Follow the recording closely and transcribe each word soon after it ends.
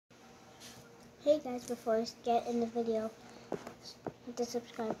Hey guys, before I get in the video, hit the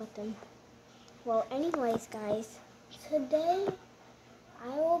subscribe button. Well, anyways guys, today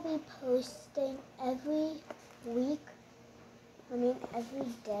I will be posting every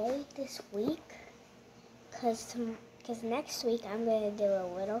day this week, cause next week I'm gonna do a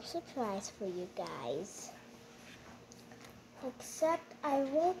little surprise for you guys. Except I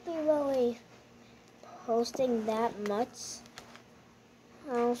won't be really posting that much.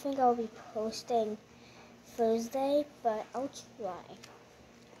 I don't think I'll be posting Thursday, but I'll try.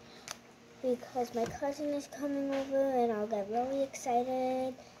 Because my cousin is coming over and I'll get really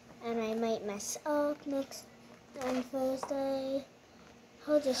excited and I might mess up on Thursday.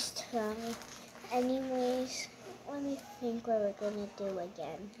 I'll just try. Anyways, let me think what we're gonna do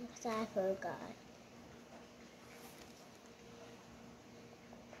again, because I forgot.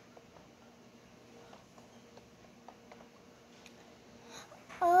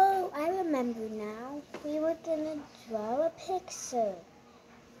 Oh, I remember now. We were gonna draw a picture.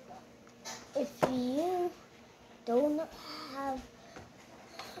 If you don't have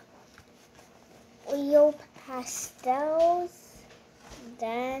oil pastels,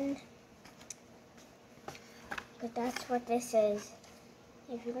 then, because that's what this is.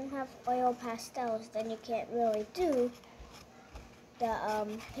 If you don't have oil pastels, then you can't really do the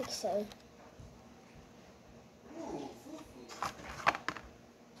picture.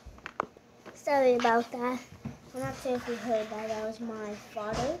 Sorry about that. I'm not sure if you heard that. That was my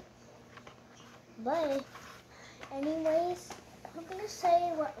father. But anyways, I'm going to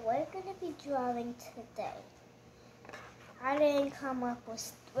say what we're going to be drawing today. I didn't come up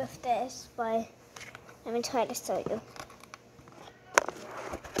with this, but let me try to show you.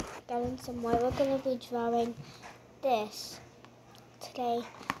 Getting some more. We're going to be drawing this today.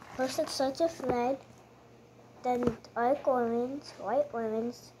 First it starts with red, then dark orange, light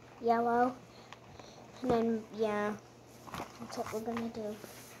orange, yellow, and then, yeah, that's what we're going to do.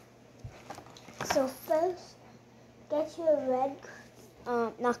 So first, get your red,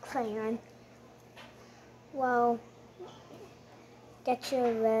 not crayon, well, get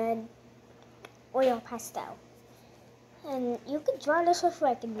your red oil pastel. And you can draw this with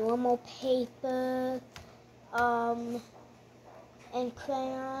like normal paper, and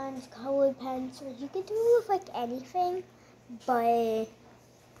crayons, colored pencils. You can do it with like anything, but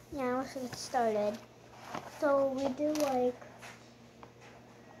yeah, let's get started. So we do like,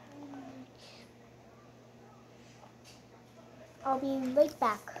 I'll be right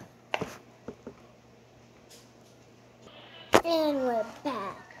back. And we're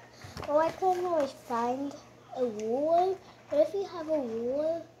back. Well, I couldn't always find a ruler, but if you have a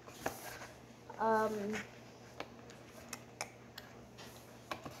ruler,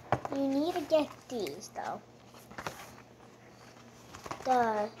 you need to get these though.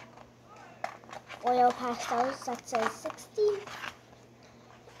 The oil pastels that says 60,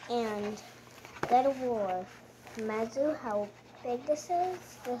 and get a ruler. Measure how big this is.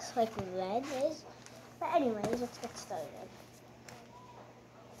 This like red is. But anyways, let's get started.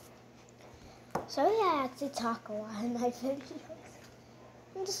 Sorry I actually talk a lot in my videos.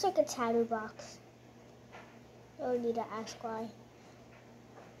 I'm just like a chatterbox. Don't need to ask why.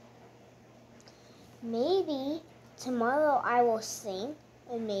 Maybe tomorrow I will sing,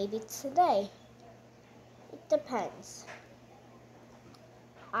 and maybe today. It depends.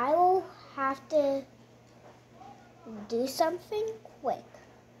 I will have to do something quick.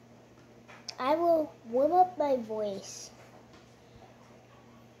 I will warm up my voice.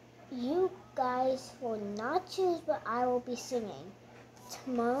 You guys will not choose what I will be singing.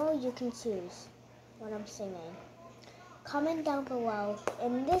 Tomorrow you can choose what I'm singing. Comment down below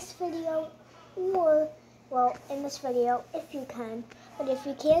in this video or, well, in this video if you can. But if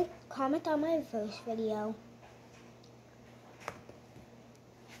you can't, comment on my first video.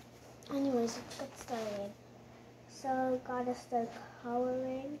 Anyways, let's get started. So, gotta start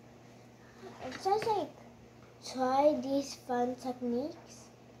coloring. It says like, try these fun techniques.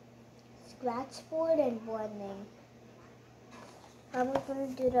 Scratch board and blending. I'm gonna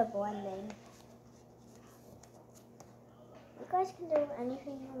do the blending. You guys can do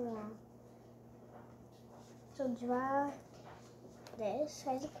anything you want. So draw this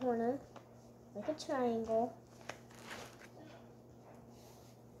as a corner, make a triangle,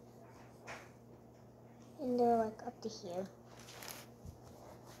 and they're like up to here.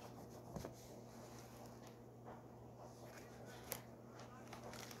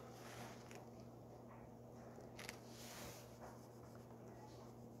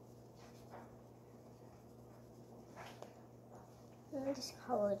 Let me just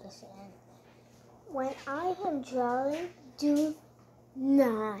color this in. When I am drawing, do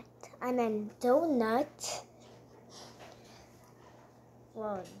not I meant donut.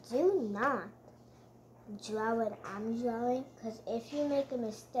 Well, do not draw what I'm drawing, because if you make a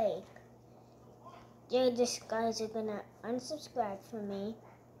mistake, you guys are gonna unsubscribe from me,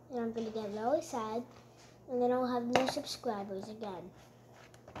 and I'm gonna get really sad, and then I'll have no subscribers again.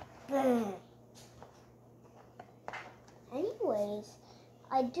 Anyways,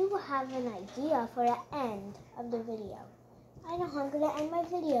 I do have an idea for the end of the video. I know how I'm gonna end my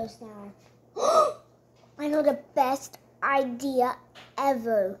videos now. I know the best idea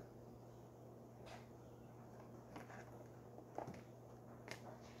ever.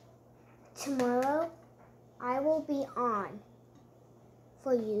 Tomorrow, I will be on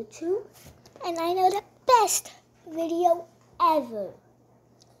for YouTube, and I know the best video ever.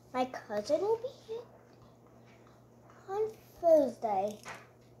 My cousin will be here on Thursday,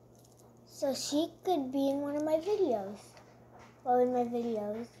 so she could be in one of my videos. Well, in my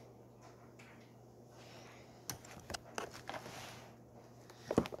videos.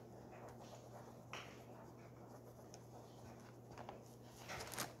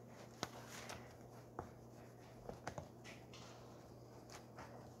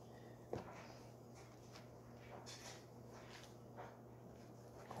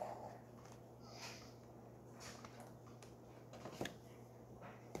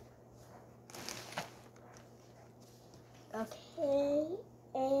 Okay,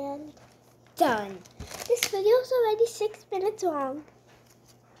 and done. This video is already 6 minutes long.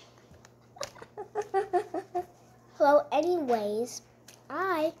 Well, anyways,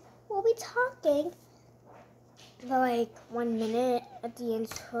 I will be talking for like 1 minute at the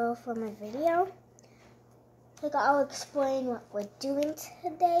intro for my video. Like, I'll explain what we're doing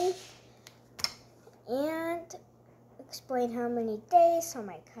today and explain how many days till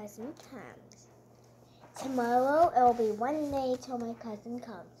my cousin comes. Tomorrow, it will be 1 day till my cousin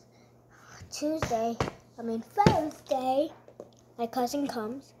comes. Thursday, my cousin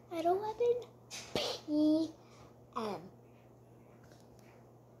comes at 11 p.m.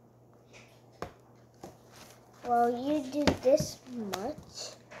 Well, you do this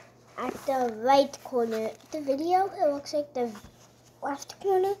much at the right corner. The video, it looks like the left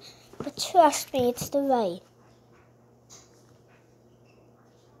corner, but trust me, it's the right.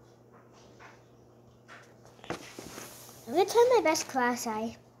 I'm going to try my best class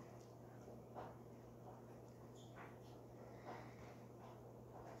eye.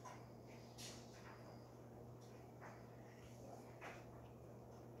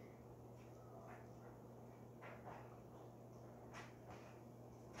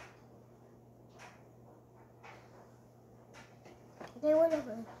 Okay,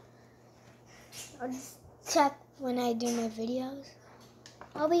 whatever. I'll just check when I do my videos.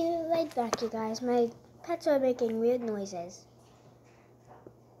 I'll be right back, you guys. My pets are making weird noises.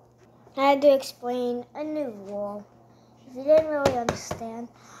 I had to explain a new rule. If you didn't really understand,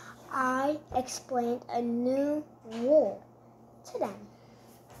 I explained a new rule to them.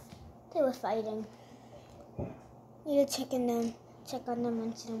 They were fighting. You need to check on them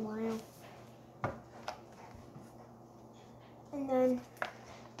once in a while. And then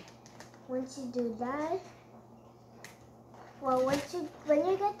once you do that, well, when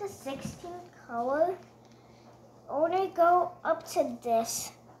you get the 16th color, only go up to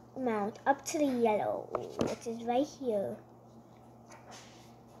this amount, up to the yellow, which is right here.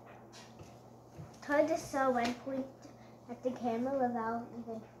 It's hard to show and point at the camera without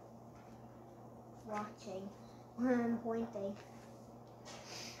even watching when I'm pointing.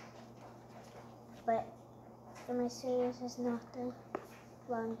 But am I serious? Is not the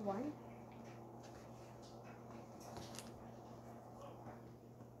round one?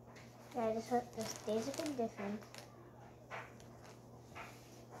 Yeah, there's a big difference.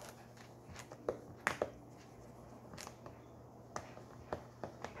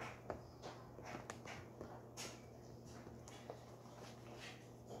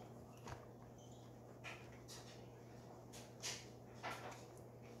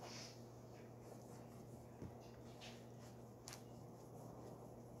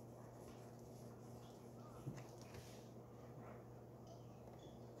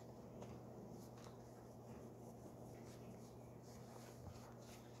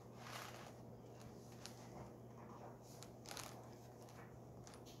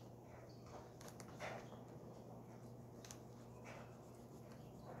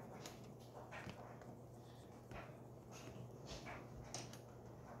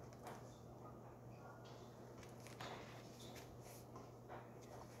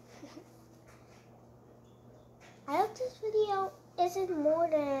 I hope this video isn't more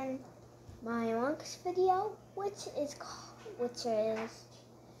than my longest video, which is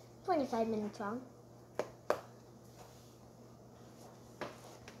 20 25 minutes long.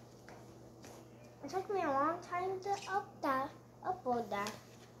 It took me a long time to upload that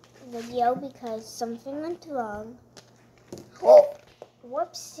video because something went wrong. Oh,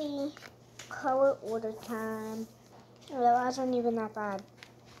 whoopsie. Color order time. Well, that wasn't even that bad.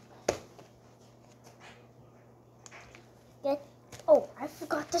 Oh, I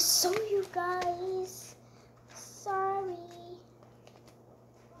forgot to show you guys. Sorry.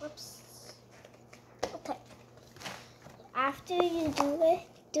 Whoops. Okay. After you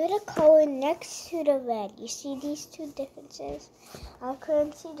do the color next to the red. You see these two differences? I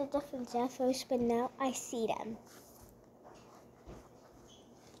couldn't see the difference at first, but now I see them.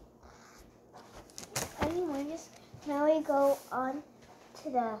 Anyways, now we go on to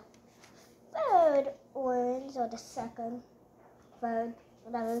the third orange, or the second, third,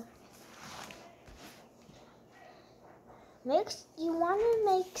 whatever. You want to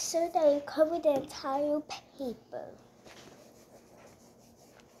make sure that you cover the entire paper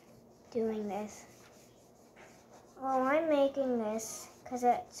doing this. Well, I'm making this because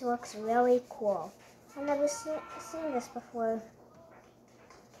it looks really cool. I've never seen this before.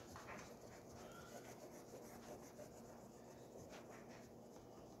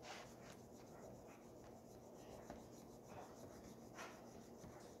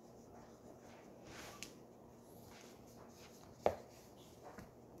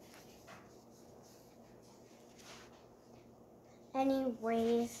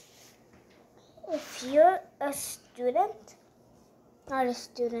 Anyways, if you're a student, not a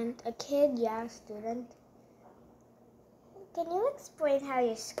student, a kid, yeah, a student, can you explain how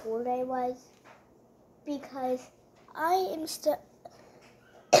your school day was? Because I am still,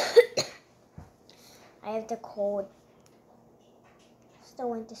 I have the cold,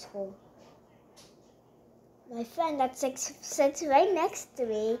 still went to school. My friend that sits right next to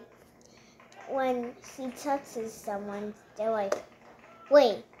me, when she touches someone, they're like,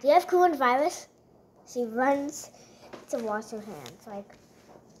 wait, do you have coronavirus? She runs to wash her hands. Like,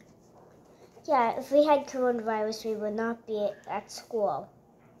 yeah, if we had coronavirus, we would not be at school.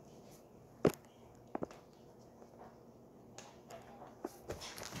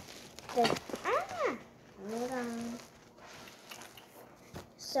 Hold on.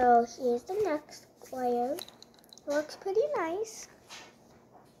 So here's the next layer. It looks pretty nice.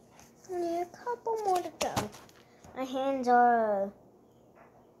 Only a couple more to go. My hands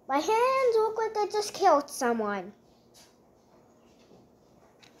look like I just killed someone.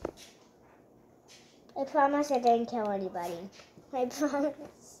 I promise I didn't kill anybody. I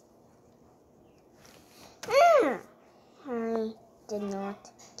promise. I did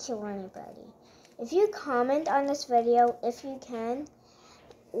not kill anybody. If you comment on this video, if you can,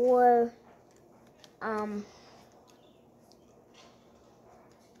 or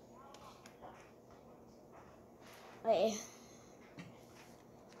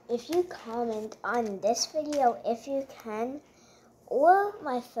if you comment on this video, if you can, or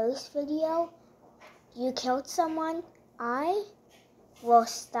my first video, you killed someone, I will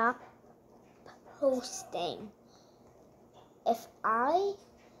stop posting. If I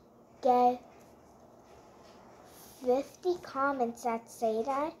get 50 comments that say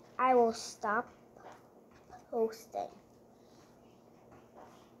that, I will stop posting.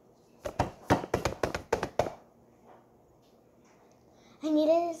 I need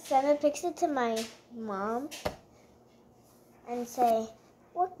to send a picture to my mom and say,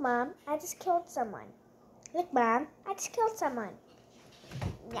 look, Mom, I just killed someone. Look, Mom, I just killed someone.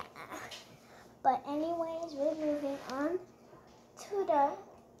 Yeah. But anyways, we're moving on to the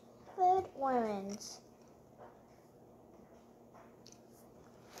third orange.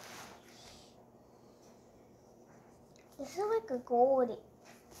 This is like a gold.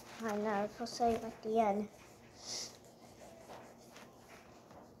 I know, I'll say it at the end.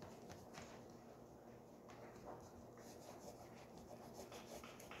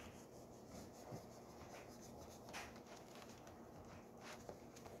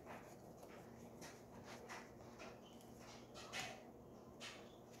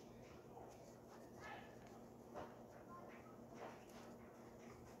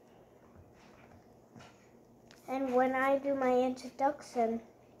 And when I do my introduction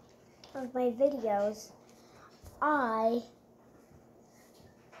of my videos,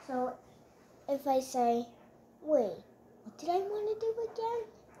 so if I say, wait, what did I want to do again?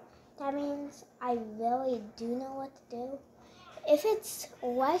 That means I really do know what to do. If it's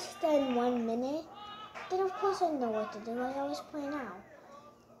less than 1 minute, then of course I know what to do, like I was pointing out.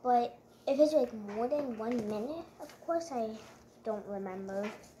 But if it's like more than 1 minute, of course I don't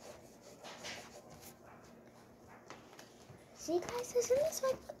remember. See guys, isn't this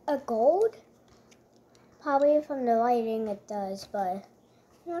like a gold? Probably from the lighting it does, but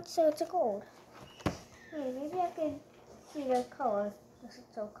I'm not sure it's a gold. Maybe I could see the color. Does it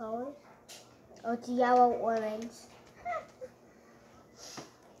show colors? Oh, it's yellow, orange.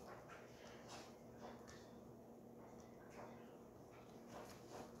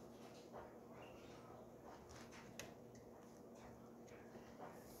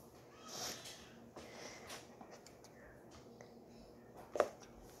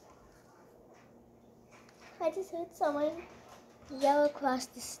 I just heard someone yell across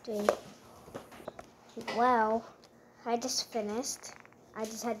the street. Wow, I just finished. I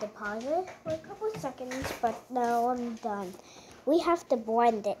just had to pause it for a couple of seconds, but now I'm done. We have to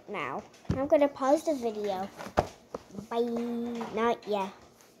blend it now. I'm gonna pause the video. Bye. Not yet.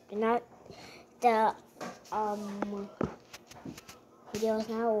 Not the video is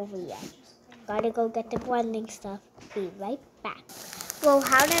not over yet. Gotta go get the blending stuff. Be right back. Well,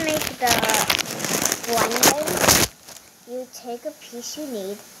 how to make the blending? You take a piece you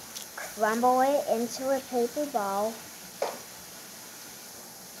need, crumble it into a paper ball.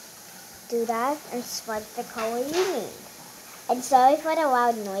 Do that and select the color you need. And sorry for the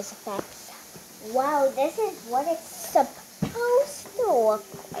loud noise effects. Wow, this is what it's supposed to look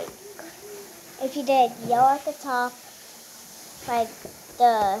like. If you did yellow at the top, like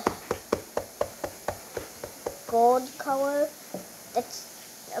the gold color, that's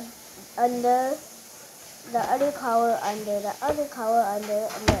under the other color, under the other color, under,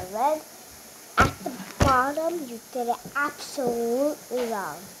 and the red at the bottom, you did it absolutely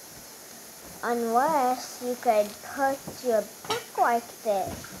wrong. Unless you could put your book like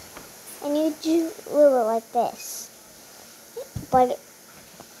this, and you do it like this. But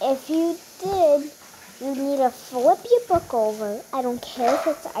if you did, you need to flip your book over. I don't care if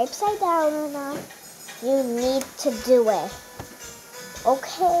it's upside down or not. You need to do it.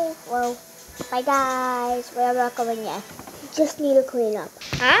 Okay, well, bye guys. We're not going yet. Just need to clean up.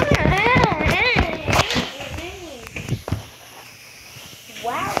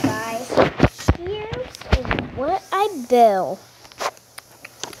 Wow, guys. Here's what I built.